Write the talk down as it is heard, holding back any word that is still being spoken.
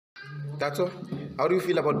That's all. How do you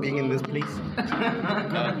feel about being in this place?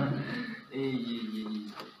 Do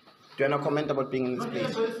you want to comment about being in this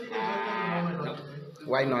place? No.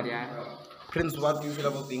 Why not? Prince, what do you feel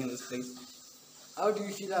about being in this place? How do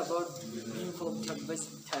you feel about being from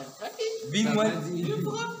Tambazim? Being what?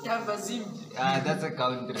 Tambazim. That's a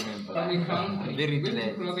country, remember. Coming from Very which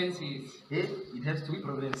glad. provinces? It has 2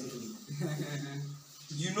 provinces.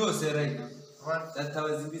 You know, sir, right now. What? That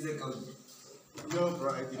Tawazim is a country. Yo,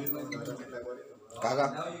 bro, I didn't know that.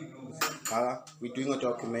 Gaga, Now you know. Gaga, we're doing a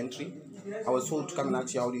documentary. I was told to come and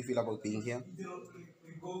ask you, how do you feel about being here?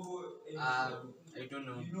 I don't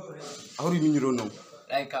know. How do you mean you don't know?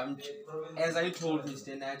 Like as I told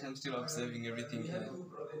Mr. Knight, I'm still observing everything here.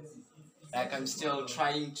 Like I'm still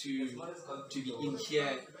trying to be in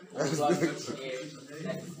here. Although I'm not here.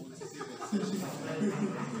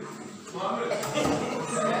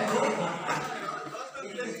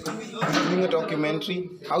 Doing a documentary.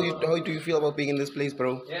 How do you feel about being in this place,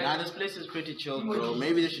 bro? Nah, this place is pretty chill, bro.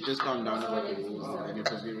 Maybe they should just calm down about the rules. Like, it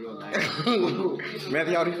would be real nice.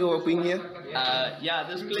 Matthew, how do you feel about being here? Yeah,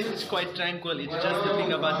 this place is quite tranquil. It's just the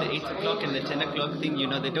thing about the 8 o'clock and the 10 o'clock thing, you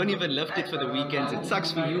know, they don't even lift it for the weekends. It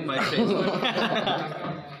sucks for you, my friend.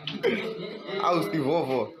 How's Steve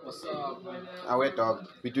Ovo? What's up? Our dog.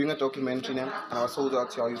 We're doing a documentary now, and I was told to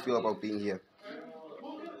ask you how you feel about being here.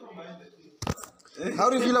 How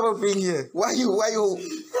do you feel about being here? Why you?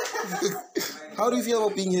 How do you feel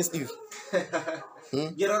about being here, Steve?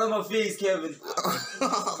 Get out of my face, Kevin.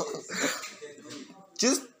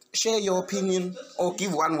 Just share your opinion or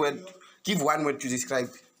give one word. Give one word to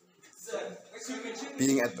describe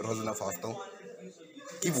being at Rosanov Hostel.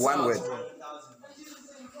 Give one word.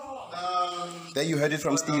 There you heard it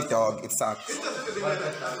from Steve, dog. It sucks.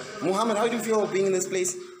 Muhammad, how do you feel about being in this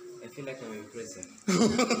place? I feel like I'm in prison.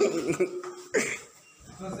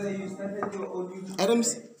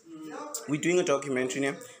 Adams, we're doing a documentary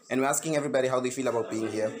now, and we're asking everybody how they feel about being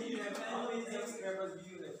here.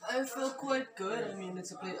 I feel quite good. I mean,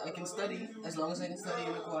 it's a place I can study. As long as I can study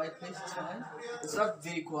in a quiet place, it's fine. It's not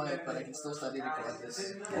very quiet, but I can still study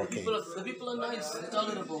regardless. Okay. The people are nice, they're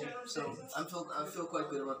tolerable. So I feel quite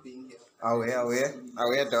good about being here.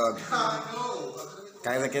 Aware, dog.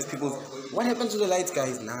 Guys, I guess people. What happened to the lights,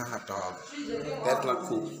 guys? Nah, dog. That's not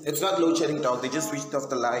cool. It's not load shedding, dog. They just switched off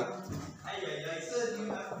the light.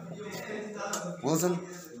 Wilson,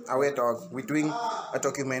 aware, dog. We're doing a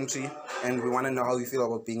documentary, and we want to know how you feel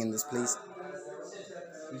about being in this place.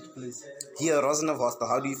 Which place? Here, Rosanov Hostel.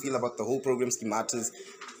 How do you feel about the whole program schematics?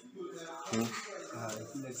 I feel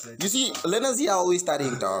excited. You see, learners here are always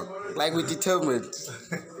studying, dog. Like we're determined.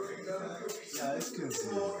 Yeah, it's good.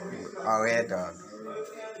 Aware, dog.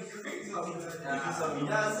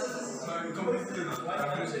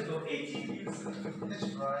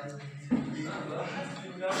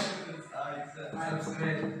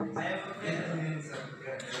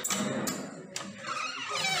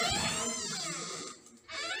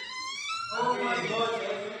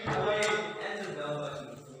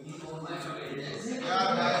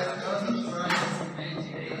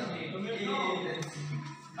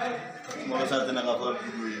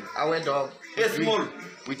 Our dog. Yes, small.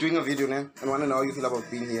 We're doing a video now and want to know how you feel about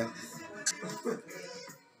being here.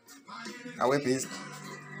 Our base.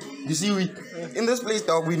 You see, in this place,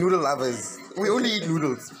 dog, we noodle lovers. We only eat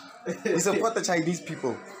noodles. We support the Chinese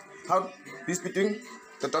people. How this between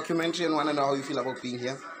the documentary and want to know how you feel about being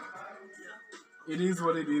here? It is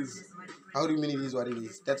what it is. How do you mean it is what it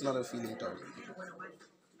is? That's not a feeling, dog.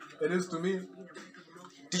 It is to me.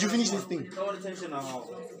 Did you finish this thing?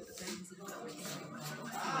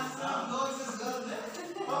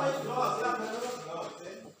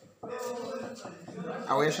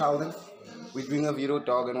 Aware, Sheldon. We're doing a video,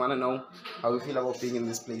 dog, and want to know how you feel about being in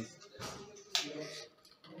this place.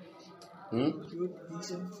 It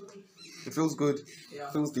feels good.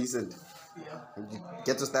 Yeah. Feels decent. Yeah. You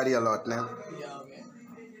get to study a lot now. Yeah, okay.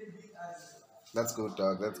 That's good,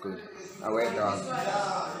 dog. That's good. Aware, dog.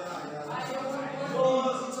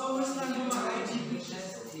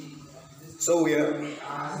 So we're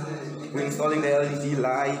installing the LED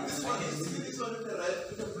lights.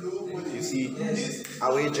 You see,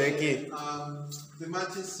 away, Jackie. The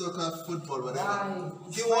matches, soccer, football, whatever.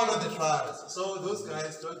 He won on the trials. So those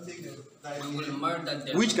guys don't think that Will murder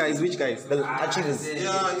them. Which guys? The achievers?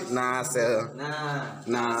 yeah, it's Nah, sir. Nah.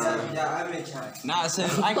 Nah. Yeah, I'm a child. Nah, sir,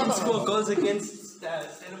 I can score goals against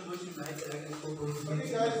Stellenbosch United.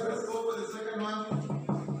 Okay, guys, let's go for the second one.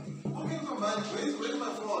 Okay, come on, where's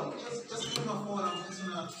my phone? Just give me my phone. I'm just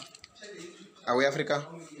gonna check it. Away, Africa.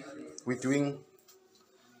 We're doing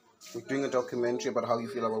a documentary about how you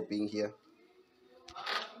feel about being here.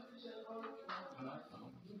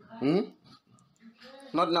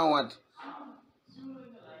 Not now what?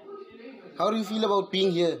 How do you feel about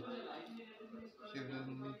being here?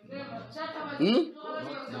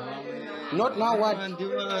 Not now what?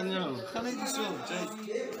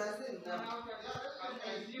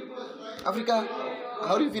 Africa,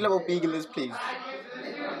 how do you feel about being in this place?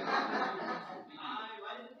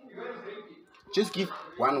 Just give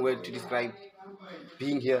one word to describe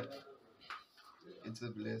being here. It's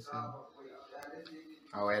a blessing.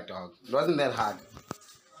 Oh, yeah, dog. It wasn't that hard.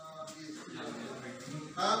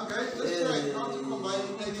 Guys, let's try how to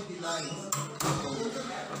combine LED lines.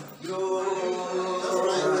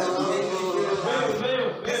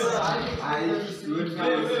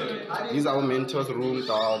 This is our mentor's room,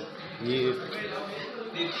 dog. Yeah.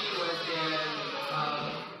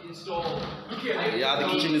 Yeah, the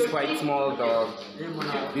kitchen is quite small, dog.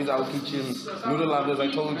 This is our kitchen. Noodle lovers,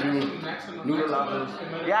 I told you. Noodle lovers.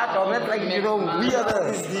 Yeah, dog, that's like, you know, we are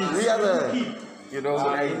the, you know,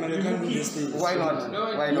 like, why not?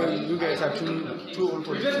 Why not? You guys are too old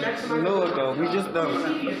for this. No, dog, we just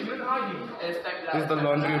don't. This is the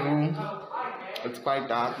laundry room. It's quite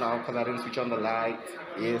dark now because I didn't switch on the light.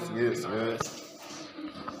 Yes.